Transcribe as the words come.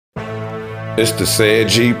It's the Said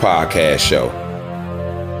G Podcast Show.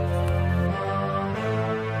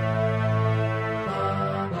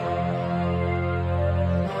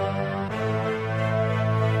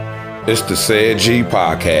 It's the Said G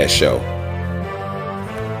Podcast Show.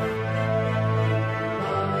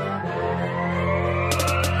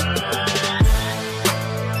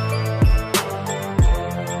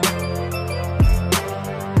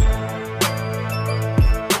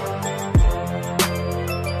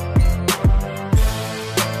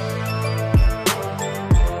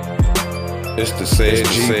 It's the Said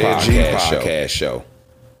G Podcast Show.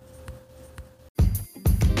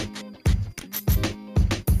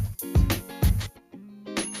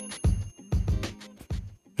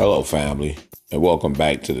 Hello, family, and welcome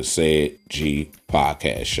back to the Said G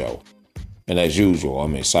Podcast Show. And as usual,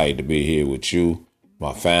 I'm excited to be here with you,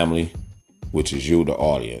 my family, which is you, the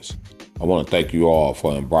audience. I want to thank you all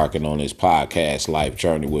for embarking on this podcast life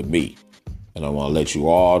journey with me. And I want to let you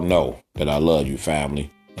all know that I love you,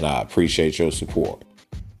 family, and I appreciate your support.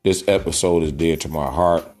 This episode is dear to my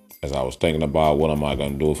heart as I was thinking about what am I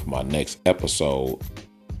going to do for my next episode.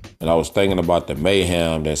 And I was thinking about the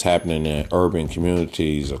mayhem that's happening in urban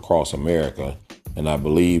communities across America. And I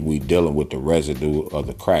believe we're dealing with the residue of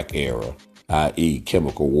the crack era, i.e.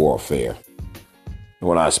 chemical warfare. And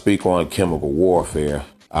when I speak on chemical warfare,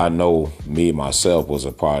 I know me myself was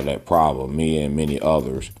a part of that problem, me and many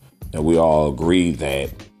others. And we all agreed that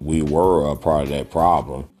we were a part of that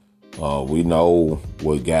problem. We know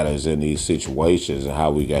what got us in these situations and how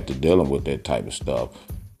we got to dealing with that type of stuff.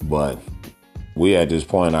 But we at this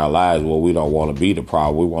point in our lives where we don't want to be the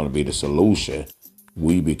problem. We want to be the solution.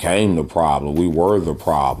 We became the problem. We were the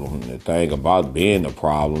problem. The thing about being the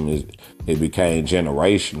problem is it became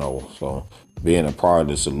generational. So being a part of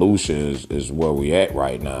the solution is where we at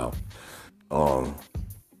right now.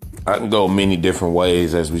 I can go many different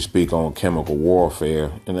ways as we speak on chemical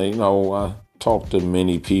warfare. And, I talked to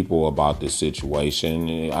many people about this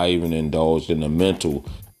situation. I even indulged in the mental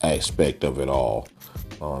aspect of it all.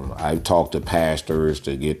 I've talked to pastors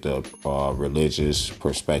to get the religious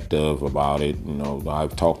perspective about it.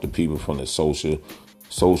 I've talked to people from the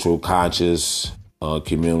social conscious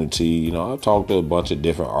community. I've talked to a bunch of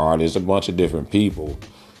different artists, a bunch of different people.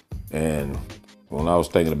 And when I was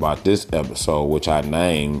thinking about this episode, which I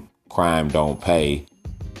named Crime Don't Pay,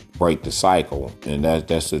 Break the Cycle. And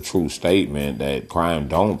that's the true statement that crime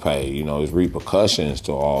don't pay. There's repercussions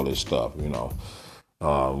to all this stuff. We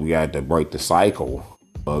got to break the cycle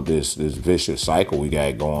of this vicious cycle we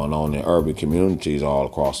got going on in urban communities all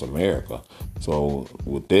across America. So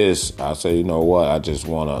with this, I say, I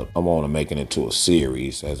want to make it into a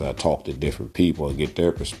series as I talk to different people and get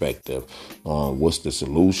their perspective on what's the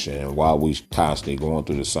solution and why we constantly going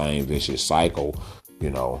through the same vicious cycle,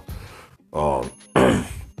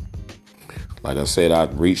 Like I said, I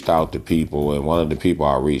reached out to people, and one of the people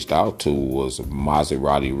I reached out to was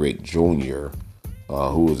Maserati Rick Jr.,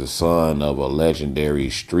 who was the son of a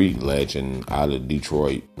legendary street legend out of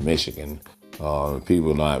Detroit, Michigan.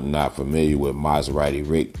 People not familiar with Maserati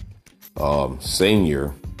Rick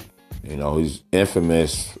Sr., he's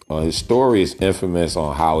infamous. His story is infamous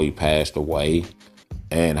on how he passed away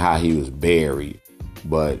and how he was buried.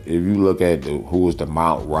 But if you look at who was the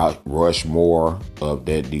Mount Rushmore of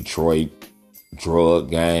that Detroit drug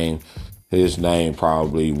gang, his name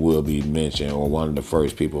probably will be mentioned, or one of the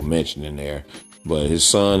first people mentioned in there. But his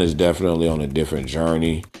son is definitely on a different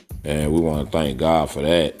journey, and we want to thank God for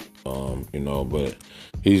that. But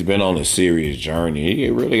he's been on a serious journey. He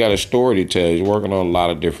really got a story to tell. He's working on a lot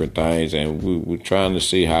of different things, and we're trying to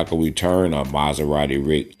see how can we turn a Maserati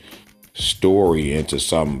Rick story into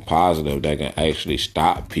something positive that can actually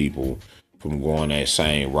stop people from going that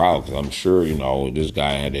same route. Because I'm sure, this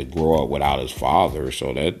guy had to grow up without his father,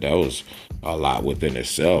 so that was a lot within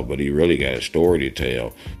itself. But he really got a story to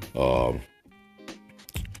tell.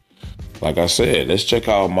 Like I said, let's check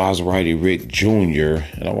out Maserati Rick Jr.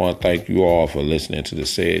 And I want to thank you all for listening to the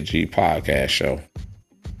Said G Podcast Show.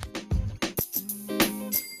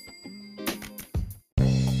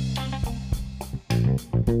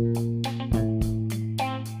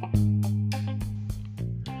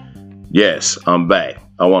 Yes, I'm back.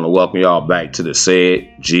 I want to welcome y'all back to the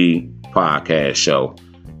Said G Podcast Show.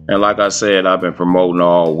 And like I said, I've been promoting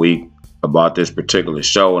all week about this particular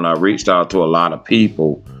show, and I reached out to a lot of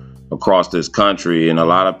people across this country, and a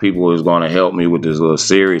lot of people is going to help me with this little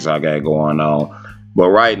series I got going on. But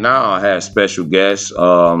right now, I have special guests.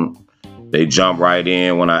 They jump right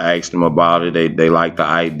in when I asked them about it. They like the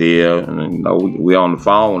idea, and we on the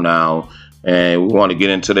phone now and we want to get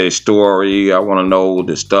into their story. I want to know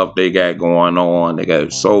the stuff they got going on. They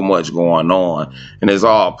got so much going on, and it's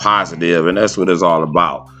all positive, and that's what it's all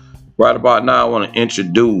about. Right about now, I want to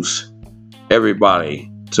introduce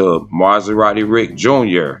everybody to Maserati Rick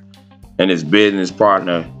Jr. and his business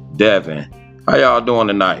partner, Devin. How y'all doing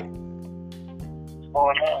tonight?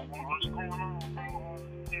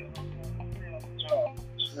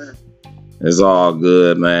 It's all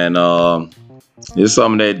good, man. It's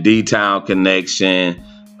some of that D-Town connection.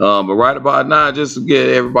 But right about now, just to get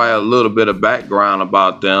everybody a little bit of background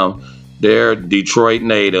about them, they're Detroit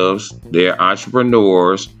natives. They're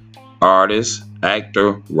entrepreneurs, artists,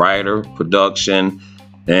 actor, writer, production,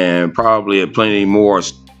 and probably plenty more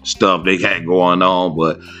stuff they got going on.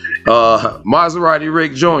 But Maserati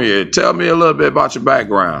Rick Jr., tell me a little bit about your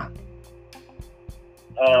background.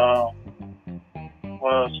 Well,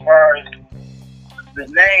 as far as the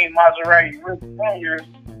name Maserati Rick Jr.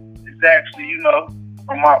 is actually,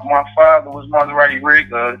 my father was Maserati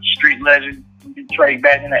Rick, a street legend in Detroit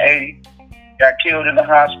back in the 80s. Got killed in the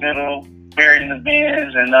hospital, buried in the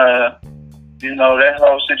bins, and, that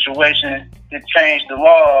whole situation, it changed the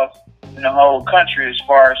laws in the whole country as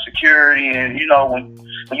far as security. And,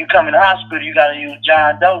 when you come in the hospital, you got to use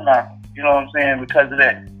John Doe now, you know what I'm saying, because of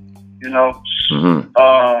that,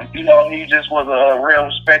 he just was a real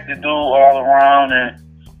respected dude all around, and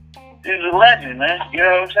he was a legend, man. You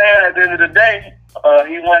know what I'm saying? At the end of the day,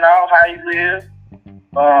 he went out how he lived.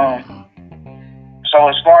 So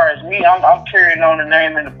as far as me, I'm carrying on the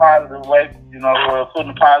name in a positive way,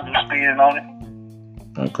 putting a positive spin on it.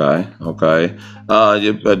 Okay.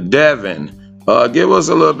 Devin, give us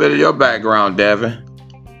a little bit of your background, Devin.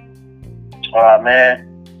 Man.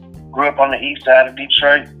 Grew up on the east side of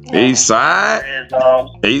Detroit. East side?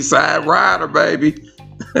 East side rider, baby.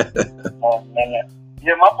 Oh, man.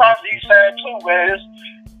 Yeah, my pop's east side too, man.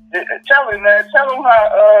 Tell him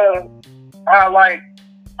how like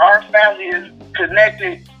our family is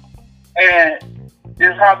connected, and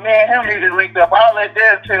just how me and him need to link up. I'll let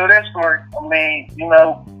Dev tell that story. I mean,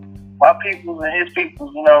 my people and his people,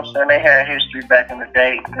 they had history back in the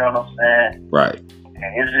day, you know what I'm saying? Right.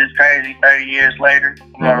 And it's just crazy 30 years later, you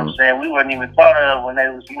know what I'm saying? We wasn't even thought of when they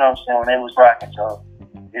was, when they was rocking. So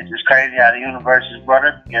it's just crazy how the universe is brought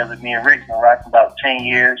us together. Me and Rick been rocking about 10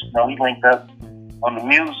 years. We linked up on the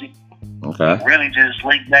music. Okay. Really just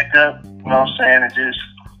linked back up, you know what I'm saying? And just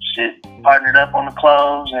partnered up on the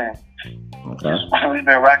clothes, and we've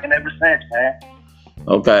been rocking ever since, man.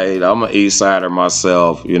 Okay, I'm an east sider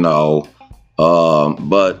myself,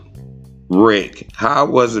 but Rick, how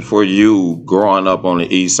was it for you growing up on the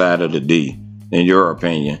east side of the D, in your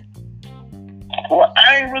opinion? Well,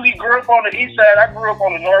 I ain't really grew up on the east side. I grew up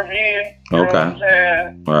on the north end. You know what I'm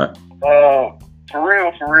saying? Right. For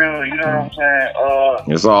real, you know what I'm saying?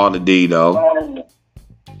 It's all the D, though.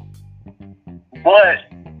 But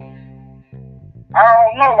I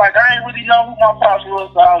don't know. Like, I ain't really know who my pops was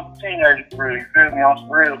until I was a teenager, for real. You feel me? On some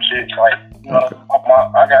real shit. Like,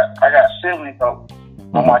 I got siblings, though.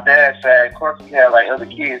 On my dad's side, of course, we had like other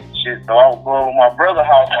kids and shit. So I was going to my brother's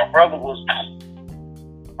house. My brother was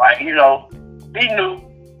like, he knew.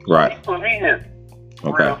 Right. He put me here. For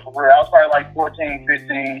Okay. real. I was probably like 14,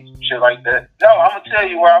 15, shit like that. No, I'm going to tell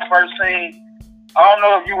you where I first seen, I don't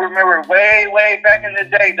know if you remember way back in the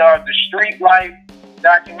day, dog, the Street Life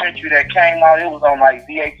documentary that came out. It was on like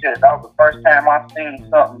VHS. That was the first time I seen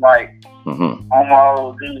something like on my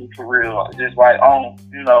old dude, for real. Just like on,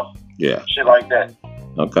 Yeah. shit like that.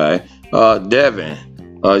 Okay. Devin,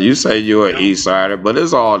 you say you're an east sider, but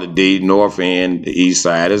it's all the D, north end, the east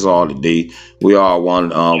side, it's all the D. We all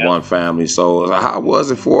one family. So how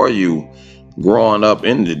was it for you growing up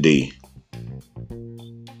in the D?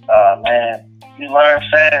 Man, you learn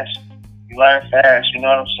fast. You know what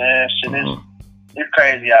I'm saying? Shit it's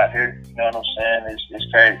crazy out here. You know what I'm saying? It's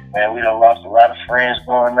crazy, man. We done lost a lot of friends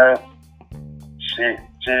growing up. Shit.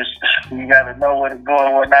 Just, you gotta know where to go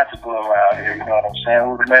and where not to go around here, you know what I'm saying?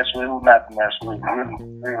 Who to mess with, who not to mess with, really,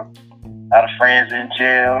 real. A lot of friends in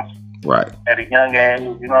jail. Right. At a young age,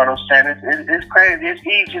 you know what I'm saying? It's crazy. It's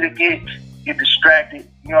easy to get distracted,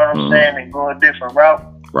 you know what I'm saying, and go a different route.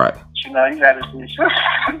 Right. You gotta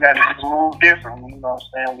just move different, you know what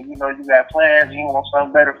I'm saying? When you got plans, you want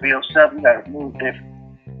something better for yourself, you gotta move different.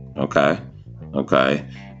 Okay.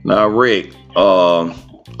 Now, Rick,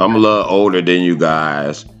 I'm a little older than you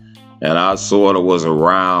guys, and I sort of was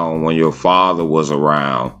around when your father was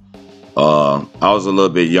around. I was a little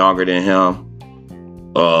bit younger than him.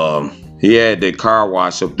 He had that car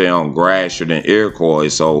wash up there on Gratiot and Iroquois,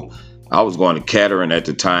 so I was going to Kettering at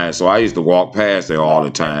the time, so I used to walk past there all the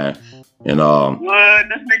time. And What?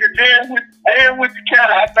 This nigga Jazz here with the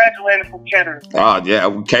Ketter. I graduated from Ketter. Oh yeah,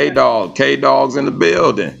 K-Dog's in the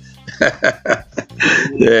building.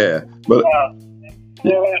 Yeah, but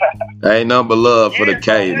ain't nothing but love for the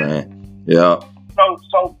K, man. Yeah.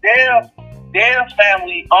 So their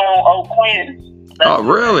family own Old Queens. Oh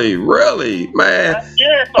really, man.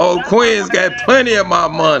 Yeah, so Old Queens got plenty of my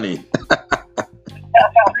money.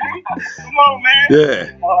 Come on, man.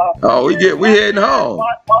 Yeah. Oh, we heading home.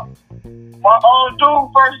 My old dude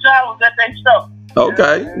first job was at their stuff.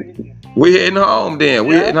 Okay. We heading home then.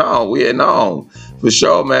 We heading home. For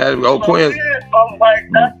sure, man. Old Queens.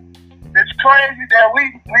 It's crazy that we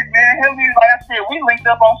me and him, like I said, we linked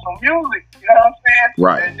up on some music. You know what I'm saying?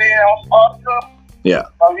 Right. And then on some other stuff. Yeah.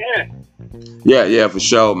 Oh yeah. Yeah, for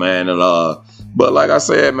sure, man. And but like I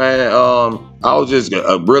said, man, I was just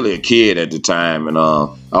really a kid at the time, and I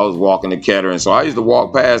was walking to Kettering, so I used to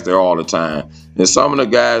walk past there all the time. And some of the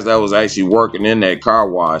guys that was actually working in that car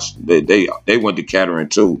wash, they went to Kettering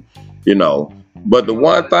too, you know. But the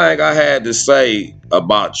one thing I had to say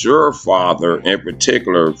about your father in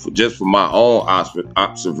particular, just from my own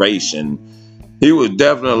observation, he was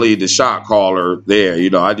definitely the shot caller there. You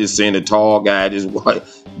know, I just seen a tall guy just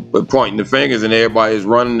pointing the fingers and everybody's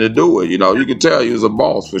running to do it. You know, you could tell he was a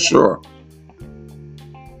boss for sure.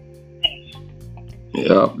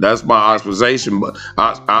 Yeah, that's my observation. But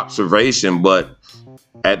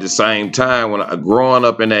at the same time, when growing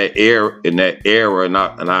up in that era, and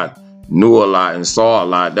I knew a lot and saw a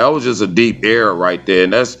lot, that was just a deep era right there,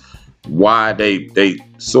 and that's why they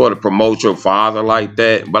sort of promote your father like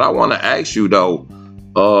that. But I want to ask you though,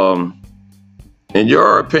 in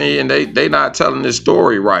your opinion, they not telling this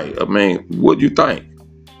story right. I mean, what do you think?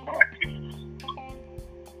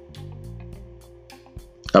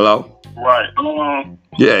 Hello? Right.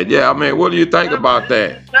 Yeah. I mean, what do you think about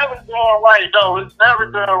that? It's never doing right though. It's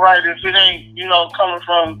never doing right if it ain't, coming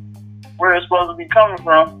from where it's supposed to be coming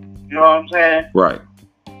from. You know what I'm saying? Right.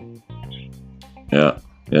 Yeah.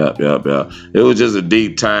 It was just a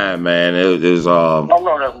deep time, man. It was I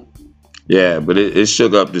know that. yeah, but it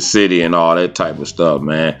shook up the city and all that type of stuff,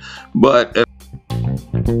 man. But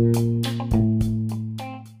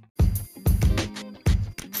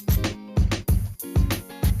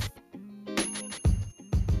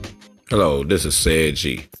hello, this is Said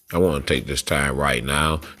G. I want to take this time right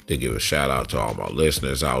now to give a shout out to all my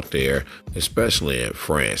listeners out there, especially in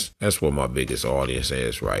France. That's where my biggest audience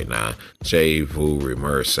is right now. Je vous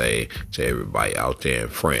remercie to everybody out there in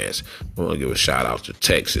France. I want to give a shout out to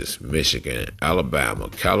Texas, Michigan, Alabama,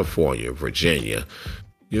 California, Virginia.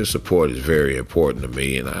 Your support is very important to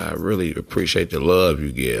me, and I really appreciate the love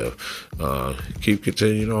you give. Keep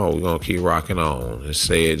continuing on. We're going to keep rocking on. It's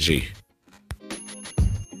Said G.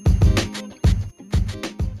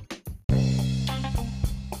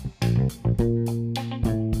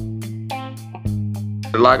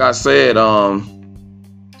 Like I said,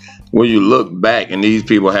 when you look back and these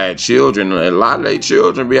people had children, a lot of their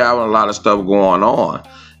children be having a lot of stuff going on.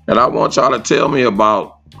 And I want y'all to tell me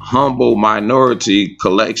about Humble Minority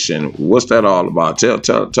Collection. What's that all about?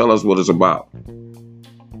 Tell us what it's about. Man,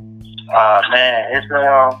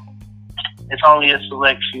 it's only a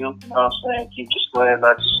select few. You know what I'm saying? Keep your square,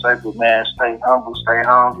 not just say, but man, stay humble, stay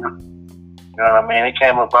hungry. You know what I mean? It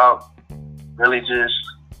came about really just,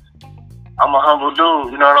 I'm a humble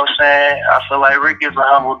dude, you know what I'm saying? I feel like Rick is a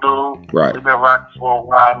humble dude. Right. We've been rocking for a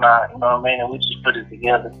while now, you know what I mean? And we just put it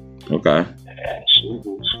together. Okay. And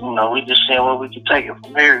we just seeing where we can take it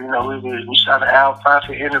from here. You know, we shot an hour, 5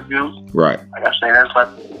 interviews. Right. Like I say, that's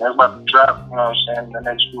about to drop, you know what I'm saying, in the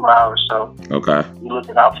next few hours. So okay. We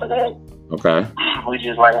looking out for that. Okay. We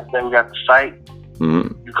just, like I said, we got the site.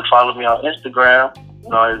 Mm-hmm. You can follow me on Instagram. You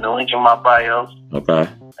know, there's the link in my bio. Okay.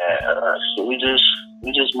 And so we just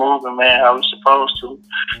moving, man, how we supposed to.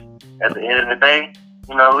 At the end of the day,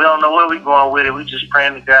 you know, we don't know where we going with it. We just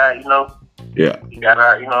praying to God, you know. Yeah. We got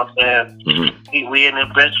our, you know what I'm saying? Mm-hmm. We in the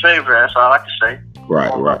best favor. That's all I can say.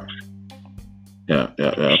 Right. Yeah.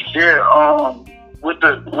 Yeah. With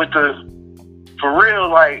the for real,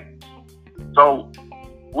 like, so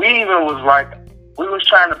we even was like, we was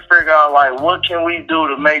trying to figure out like what can we do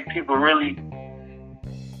to make people really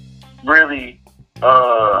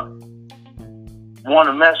want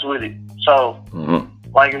to mess with it. So,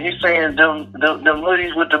 like if you saying them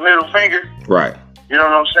hoodies with the middle finger, right? You know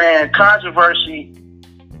what I'm saying? Controversy,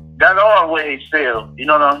 that always sells. You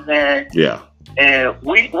know what I'm saying? Yeah. And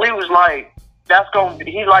we was like, that's gonna be.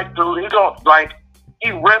 He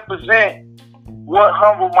represent what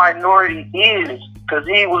Humble Minority is, because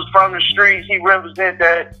he was from the streets. He represent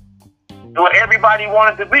that what everybody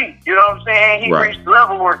wanted to be. You know what I'm saying? He reached the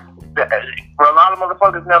level where a lot of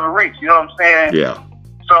motherfuckers never reached. You know what I'm saying? Yeah.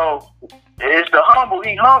 So It's the humble.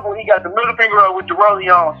 He humble. He got the middle finger up with the rollie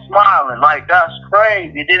on, smiling. Like, that's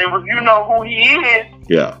crazy. Then you know who he is.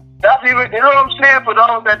 Yeah. That's even, you know what I'm saying? For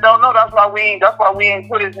those that don't know, that's why we ain't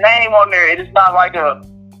put his name on there. It's not like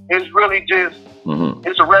it's really just,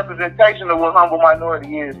 it's a representation of what humble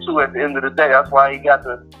minority is too at the end of the day. That's why he got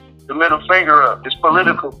the middle finger up. It's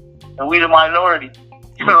political. And we the minority.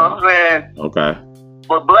 You know what I'm saying? Okay.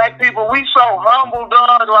 But black people, we so humble,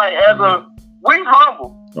 dog. Like, we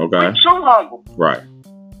humble. Okay. We too humble. Right.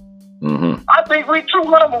 I think we too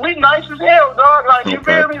humble. We nice as hell, dog. Like, you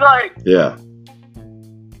feel me? Like, yeah.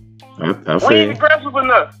 I feel we ain't aggressive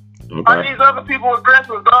enough. Okay. Like these other people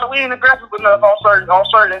aggressive, dog. We ain't aggressive enough on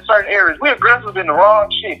certain areas. We aggressive in the wrong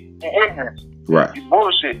shit, in ignorance. Right. It's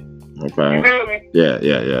bullshit. Okay. You feel me?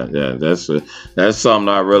 Yeah. That's something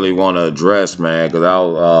I really want to address, man, because I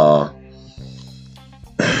was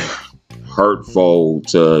hurtful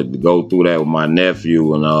to go through that with my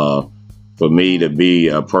nephew, and for me to be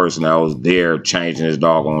a person that was there changing his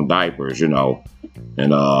doggone diapers, you know,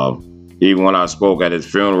 and even when I spoke at his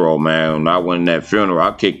funeral, man, when I went in that funeral,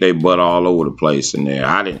 I kicked their butt all over the place in there.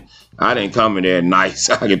 I didn't come in there nice,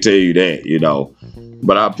 I can tell you that, you know.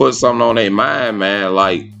 But I put something on their mind, man,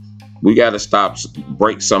 like, we got to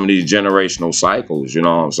break some of these generational cycles, you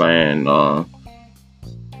know what I'm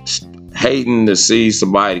saying? Hating to see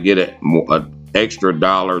somebody get an extra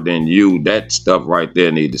dollar than you, that stuff right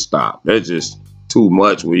there need to stop. That's just too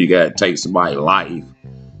much where you got to take somebody's life.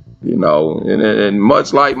 You know, and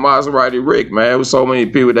much like Maserati Rick, man, there was so many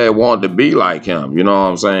people that wanted to be like him. You know what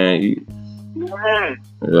I'm saying?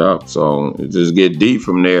 Yeah. So it just get deep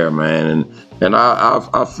from there, man. And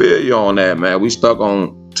I feel you on that, man. We stuck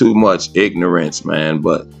on too much ignorance, man.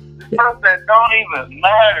 But stuff that don't even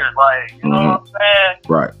matter, like, you know what I'm saying?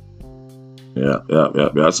 Right.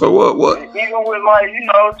 Yeah. So what? Even with, like, you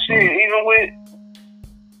know, shit. Even with,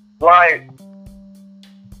 like.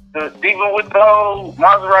 Even with the whole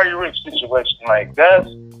Maserati Rich situation, like, that's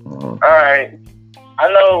all right.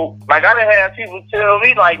 I know, like, I done had people tell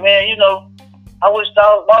me, like, man, you know, I wish I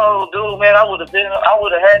was my old dude, man. I would have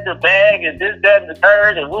had the bag and this, that, and the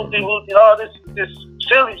third, and whoopty, all this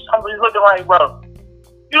silly. Somebody's looking like, bro,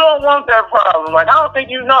 you don't want that problem. Like, I don't think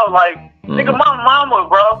you know, like, nigga, my mama,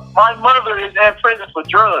 bro, my mother is in prison for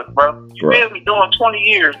drugs, bro. You feel me? Doing 20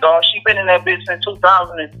 years, dog. She been in that bitch since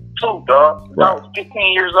 2002, dog. Since I was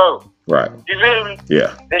 15 years old. Right. You feel me?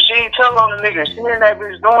 Yeah. And she ain't tell on the nigga. She in that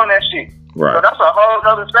bitch doing that shit. Right. So that's a whole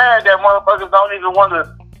other side that motherfuckers don't even want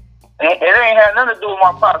to. It ain't had nothing to do with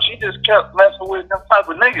my pop. She just kept messing with them type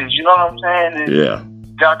of niggas. You know what I'm saying?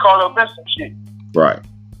 And got caught up in some shit. Right.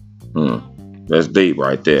 That's deep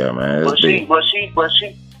right there, man. But she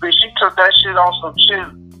took that shit on some shit.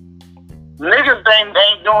 Niggas ain't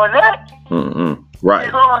doing that. Right.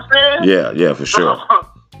 You know what I'm saying? Yeah, for sure.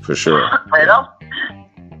 For sure. Man,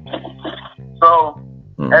 so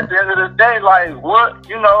at the end of the day, like, what,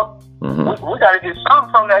 you know, we gotta get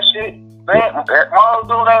something from that shit. Man, my old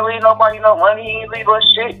dude ain't leave nobody no money. He ain't leave us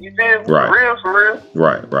shit. You feel me? Right. For real.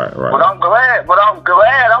 Right. But I'm glad.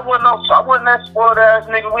 I wasn't that spoiled ass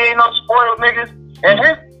nigga. We ain't no spoiled niggas. And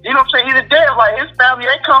his, you know what I'm saying? He's dead. Like, his family,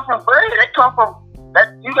 they come from bread. They come from that.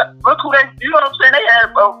 Look who they. You know what I'm saying? They had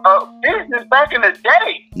a business back in the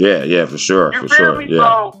day. Yeah, for sure. You feel me? Yeah.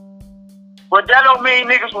 So, but that don't mean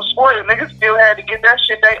niggas was spoiled. Niggas still had to get that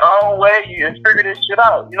shit their own way and figure this shit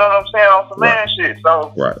out. You know what I'm saying? On some man shit.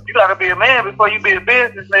 So you gotta be a man before you be a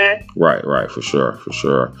businessman. Right, for sure.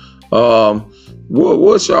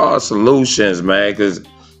 What's y'all solutions, man? Because,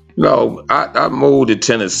 you know, I moved to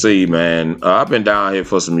Tennessee, man. I've been down here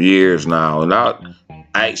for some years now, and I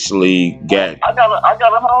actually got. I got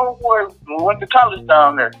a homeboy who went to college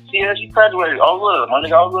down there. She graduated. My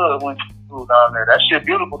nigga Love went to school down there. That shit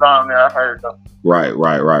beautiful down there. I heard though.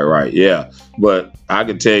 Right. Yeah, but I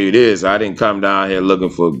can tell you this: I didn't come down here looking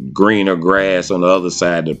for greener grass on the other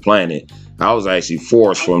side of the planet. I was actually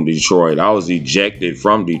forced from Detroit. I was ejected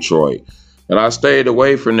from Detroit. And I stayed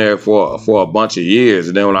away from there for a bunch of years.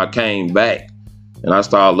 And then when I came back and I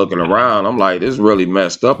started looking around, I'm like, this is really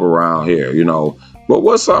messed up around here, you know. But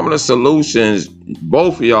what's some of the solutions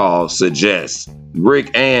both of y'all suggest?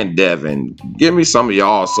 Rick and Devin, give me some of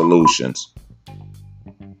y'all solutions.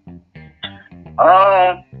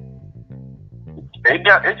 It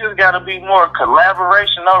just got to be more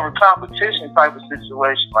collaboration over competition type of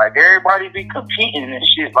situation. Like, everybody be competing and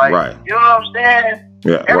shit. Like, you know what I'm saying?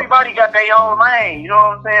 Yeah. Everybody got their own lane. You know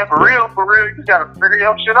what I'm saying? For real, you got to figure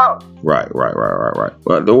your shit out. Right.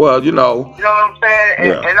 Well, you know. You know what I'm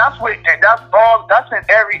saying? And that's in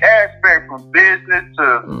every aspect, from business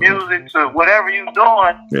to music to whatever you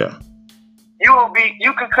doing. Yeah.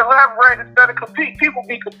 you can collaborate instead of compete. People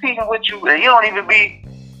be competing with you, and you don't even be.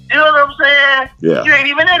 You know what I'm saying? Yeah. You ain't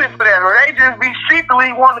even in it for that, or they just be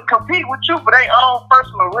secretly want to compete with you for their own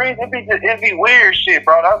personal reason. It be weird shit,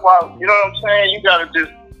 bro. That's why, you know what I'm saying? You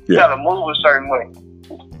gotta move a certain way.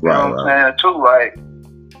 You know what I'm saying too, like.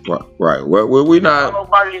 Right. Well, we not.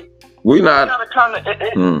 We not. Gotta come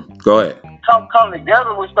go ahead. Come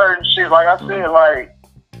together with certain shit. Like I said, like.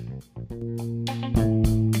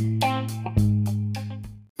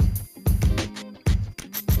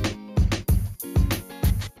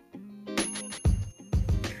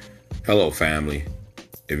 Hello, family.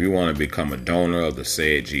 If you want to become a donor of the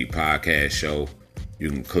Said G podcast show, you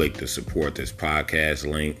can click the support this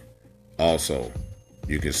podcast link. Also,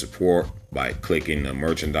 you can support by clicking the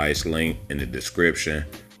merchandise link in the description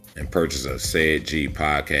and purchase a Said G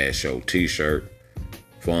podcast show t-shirt.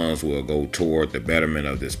 Funds will go toward the betterment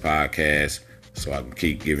of this podcast so I can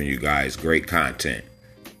keep giving you guys great content.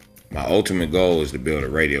 My ultimate goal is to build a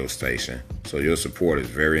radio station, so your support is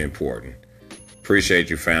very important. Appreciate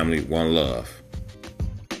you, family. One love.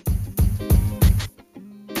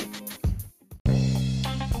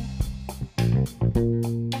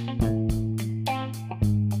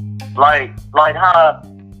 Like how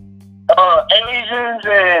Asians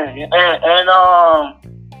and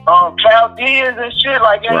Chaldeans and shit,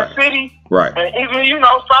 like in the city, right? And even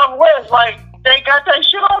Southwest, like they got that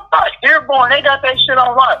shit on lock. Airborne, they got that shit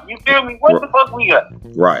on lock. You feel me? What the fuck we got?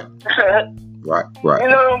 Right. Right. You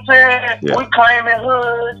know what I'm saying? Yeah. We claiming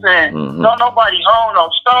hoods and don't nobody own no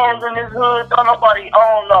stones in this hood. Don't nobody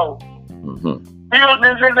own no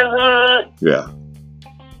buildings in the hood. Yeah.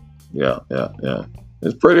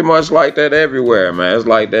 It's pretty much like that everywhere, man. It's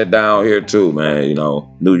like that down here too, man. You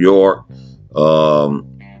know, New York.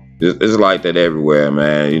 It's like that everywhere,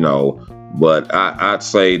 man. You know, but I'd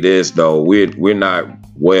say this though: we're not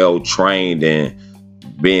well trained in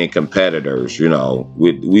being competitors. You know,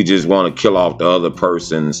 we just want to kill off the other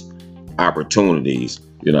person's opportunities.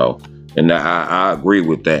 You know, and I agree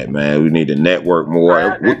with that, man. We need to network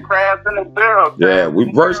more. Crabs in the barrel. Yeah, we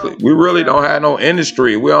really don't have no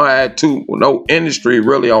industry. We don't have no industry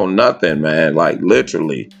really on nothing, man. Like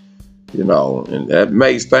literally, you know, and that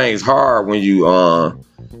makes things hard when you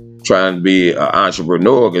trying to be an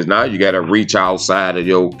entrepreneur, because now you got to reach outside of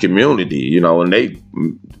your community, you know, and they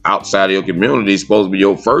outside of your community is supposed to be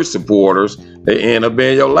your first supporters. They end up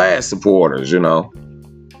being your last supporters, you know.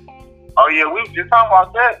 Oh yeah, we just talking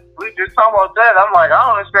about that. I'm like, I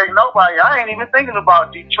don't expect nobody. I ain't even thinking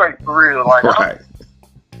about Detroit for real. Like, right.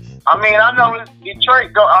 I mean, I know it's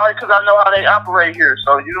Detroit go all right because I know how they operate here.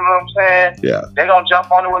 So you know what I'm saying? Yeah. They're gonna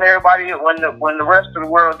jump on it when everybody, when the rest of the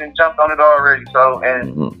world didn't jump on it already. So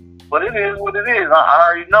but it is what it is. I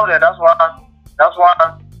already know that. That's why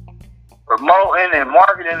promoting and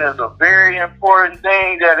marketing is a very important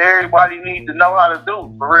thing that everybody needs to know how to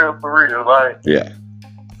do. For real. Like, yeah.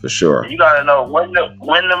 For sure. You gotta know when to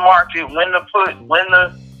market, when to put, when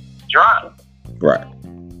to drop. Right.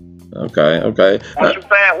 Okay.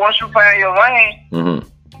 Once you find your lane.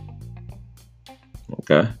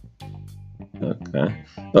 Okay.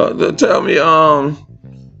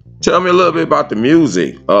 Tell me a little bit about the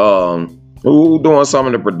music. Who doing some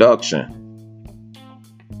of the production?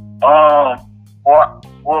 Well,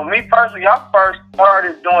 me personally, I first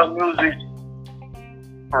started doing music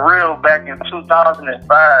for real back in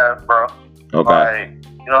 2005, bro. Okay. Like,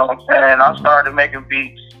 you know what I'm saying? I started making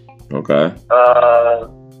beats. Okay.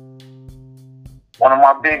 One of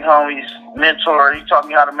my big homies, mentor, he taught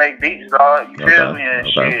me how to make beats, dog. You feel me? And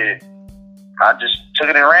shit, I just took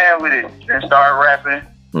it and ran with it and started rapping.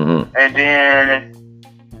 And then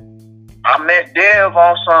I met Dev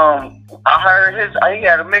on some. I heard he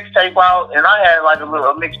had a mixtape out, and I had like a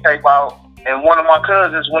mixtape out. And one of my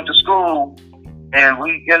cousins went to school, and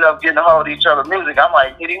we ended up getting a hold of each other's music. I'm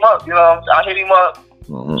like, hit him up, you know. I hit him up.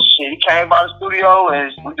 Shit, he came by the studio,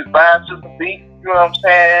 and we just vibed to some beats. You know what I'm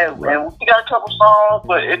saying? And we got a couple songs,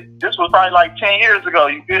 but this was probably like 10 years ago.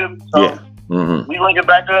 You feel me? So we link it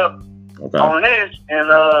back up on this, and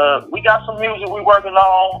we got some music we working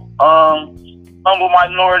on. Humble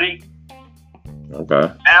Minority.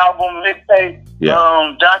 Okay. Album, mixtape,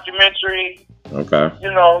 documentary. Okay.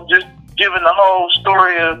 You know, just giving the whole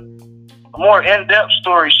story a more in-depth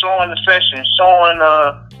story, showing the session, showing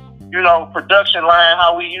production line,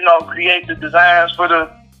 how we, create the designs for the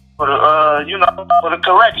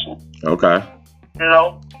collection. Okay. You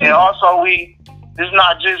know, and also it's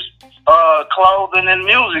not just clothing and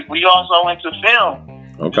music. We also into film.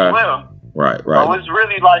 Okay. As well. Right. So it's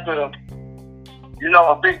really like a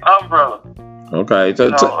big umbrella. Okay.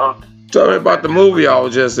 Tell me about the movie I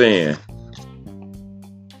was just in.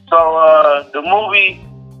 So the movie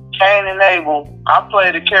Cain and Abel, I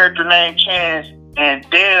played a character named Chance, and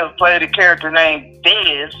Dev played a character named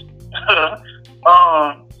Dez.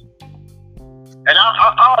 And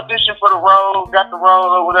I auditioned for the role, got the role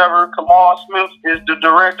or whatever. Kamal Smith is the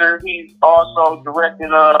director. He's also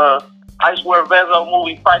directed Ice Wear Vezo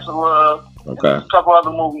movie, Price of Love. Okay. And a couple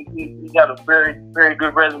other movies. He got a very, very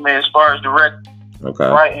good resume as far as directing,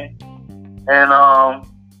 writing. And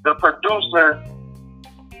the producer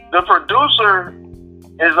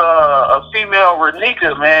is a female,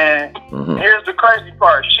 Renika, man. Mm-hmm. Here's the crazy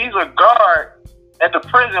part. She's a guard at the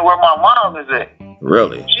prison where my mom is at.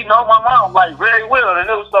 Really? She know my mom like very well, and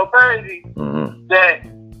it was so crazy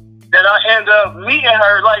that I ended up meeting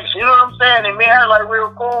her, like, you know what I'm saying? And me and her like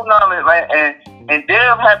real cool now, like, and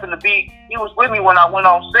Dev happened to be, he was with me when I went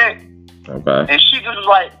on set. Okay. And she just was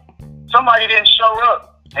like, somebody didn't show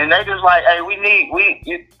up, and they just like, hey,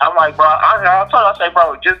 I'm like, bro, I told her, I say,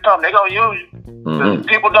 bro, just come, they gonna use you.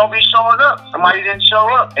 People don't be showing up. Somebody didn't show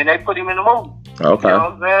up, and they put him in the movie. Okay. You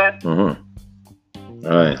know what I'm saying? All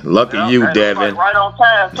right, lucky you, Devin. Like right on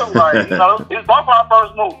time too, like, you know, it's both our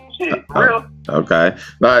first movie. Shit, real. Okay,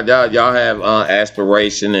 y'all have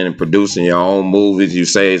aspiration in producing your own movies. You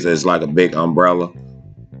say it's like a big umbrella.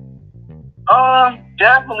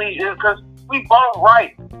 Definitely, because we both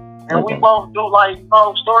write and we both do like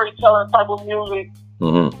storytelling type of music.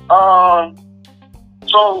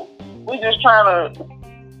 So we just trying to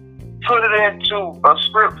put it into a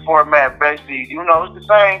script format, basically. You know, it's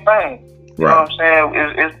the same thing. You know what I'm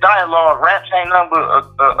saying? It's dialogue. Raps ain't nothing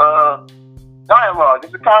but dialogue.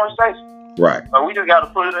 It's a conversation. Right. So we just got to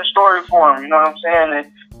put it in story form. You know what I'm saying? And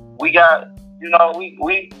we got, you know, we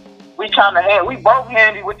kind of we both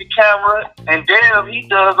handy with the camera, and Dev, he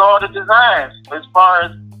does all the designs as far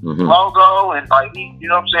as logo and like you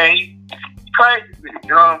know what I'm saying? He's crazy with it.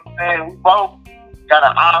 You know what I'm saying? We both got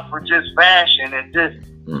an eye for just fashion and just.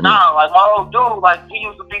 Nah, like my old dude, like he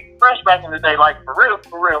used to be fresh back in the day, like for real.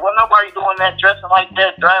 Wasn't nobody doing that, dressing like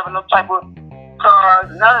that, driving them type of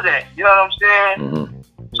cars, none of that. You know what I'm saying?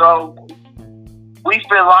 So we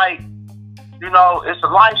feel like, you know, it's a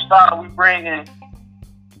lifestyle we bring in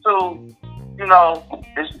to, you know,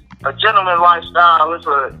 it's a gentleman lifestyle. It's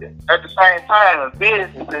at the same time a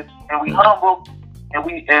business, and we humble,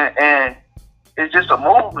 and it's just a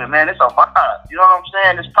movement, man. It's a vibe. You know what I'm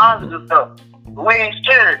saying? It's positive stuff. We ain't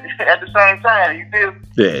scared at the same time, you feel?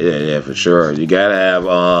 Yeah, for sure. You gotta have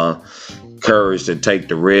courage to take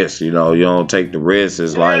the risk. You know, you don't take the risk,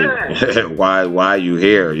 it's like why you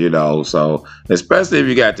here, you know? So especially if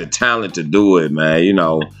you got the talent to do it, man, you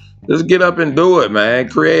know, just get up and do it, man.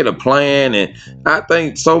 Create a plan. And I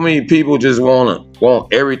think so many people just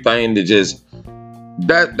want everything to just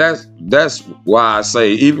that's why I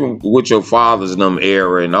say, even with your fathers in them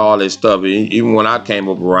era and all this stuff, even when I came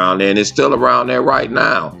up around there, and it's still around there right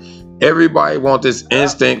now, everybody wants this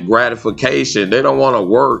instant gratification. They don't want to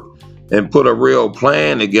work and put a real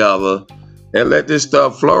plan together and let this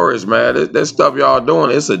stuff flourish, man. This stuff y'all doing,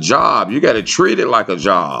 it's a job. You got to treat it like a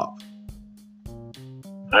job.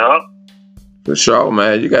 Yeah. For sure,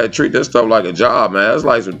 man. You got to treat this stuff like a job, man. It's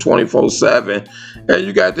like some 24/7. And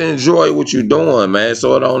you got to enjoy what you're doing, man,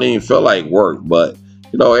 so it don't even feel like work. But,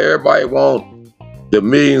 you know, everybody want the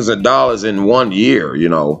millions of dollars in 1 year, you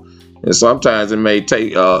know. And sometimes it may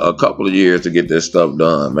take a couple of years to get this stuff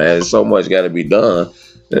done, man. So much got to be done.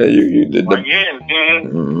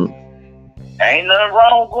 Ain't nothing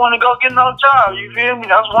wrong with going to go get no job, you feel me?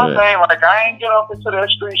 That's one thing. Like, I ain't get up into that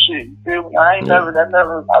street shit, you feel me? I knew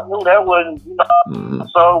that wasn't, you know.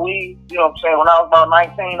 So we, you know what I'm saying, when I was about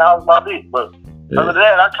 19, I was about it. But other than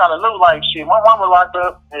that, I kind of knew, like, shit, my mama locked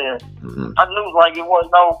up, and I knew, like, it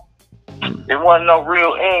wasn't no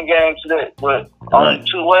real end game to that, but only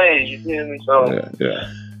two ways, you feel me? So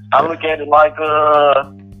I look at it like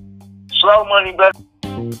slow money better.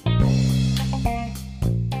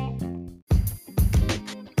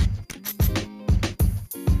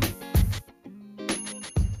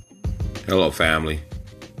 Hello, family.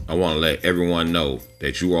 I want to let everyone know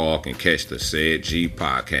that you all can catch the Said G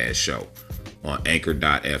podcast show on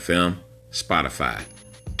Anchor.fm, Spotify,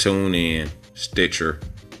 TuneIn, Stitcher,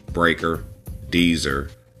 Breaker,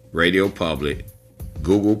 Deezer, Radio Public,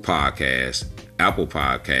 Google Podcasts, Apple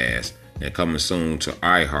Podcasts, and coming soon to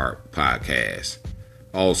iHeart Podcasts.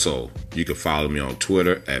 Also, you can follow me on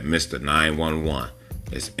Twitter at Mr. 911.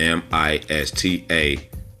 It's MISTA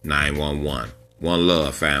 911. One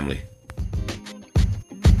love, family.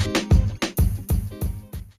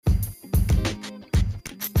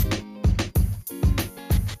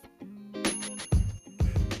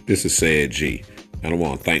 This is Said G, and I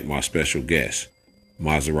want to thank my special guest,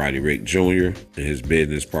 Maserati Rick Jr. and his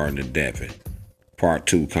business partner Devin. Part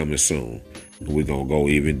 2 coming soon. And we're going to go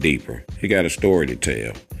even deeper. He got a story to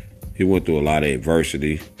tell. He went through a lot of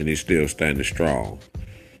adversity and he's still standing strong.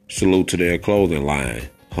 Salute to their clothing line,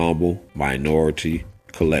 Humble Minority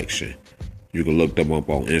Collection. You can look them up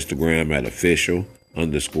on Instagram at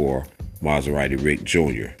official_Maserati Rick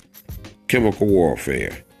Jr. Chemical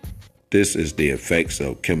warfare. This is the effects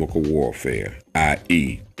of chemical warfare,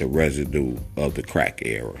 i.e. the residue of the crack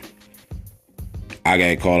era. I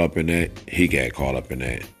got caught up in that. He got caught up in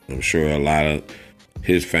that. I'm sure a lot of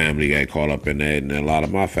his family got caught up in that, and a lot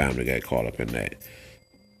of my family got caught up in that.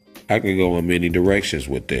 I can go in many directions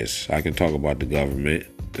with this. I can talk about the government,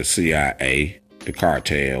 the CIA, the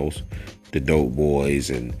cartels, the dope boys,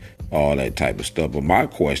 and all that type of stuff. But my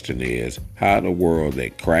question is, how in the world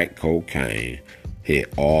that crack cocaine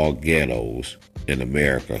hit all ghettos in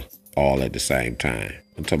America all at the same time?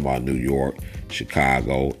 I'm talking about New York,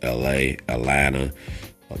 Chicago, LA, Atlanta,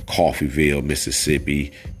 Coffeyville,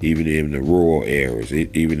 Mississippi, even in the rural areas,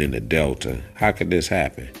 even in the Delta. How could this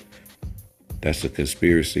happen? That's a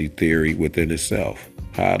conspiracy theory within itself.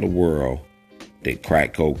 How in the world did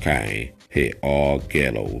crack cocaine hit all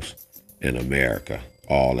ghettos in America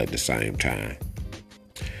all at the same time?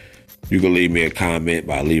 You can leave me a comment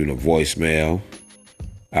by leaving a voicemail.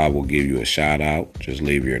 I will give you a shout out. Just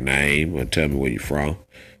leave your name or tell me where you're from.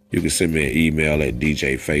 You can send me an email at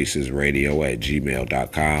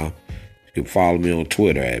djfacesradio@gmail.com. You can follow me on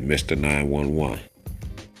Twitter at Mr911.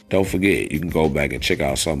 Don't forget, you can go back and check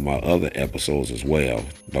out some of my other episodes as well.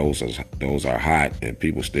 Those are hot and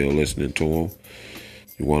people still listening to them.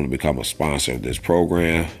 You want to become a sponsor of this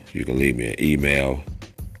program, you can leave me an email.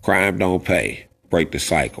 Crime Don't Pay. Break the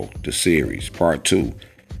Cycle, the series, part 2.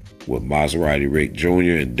 With Maserati Rick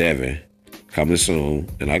Jr. and Devin coming soon.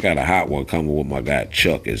 And I got a hot one coming with my guy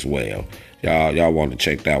Chuck as well. Y'all want to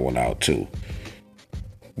check that one out too.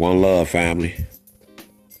 One love, family.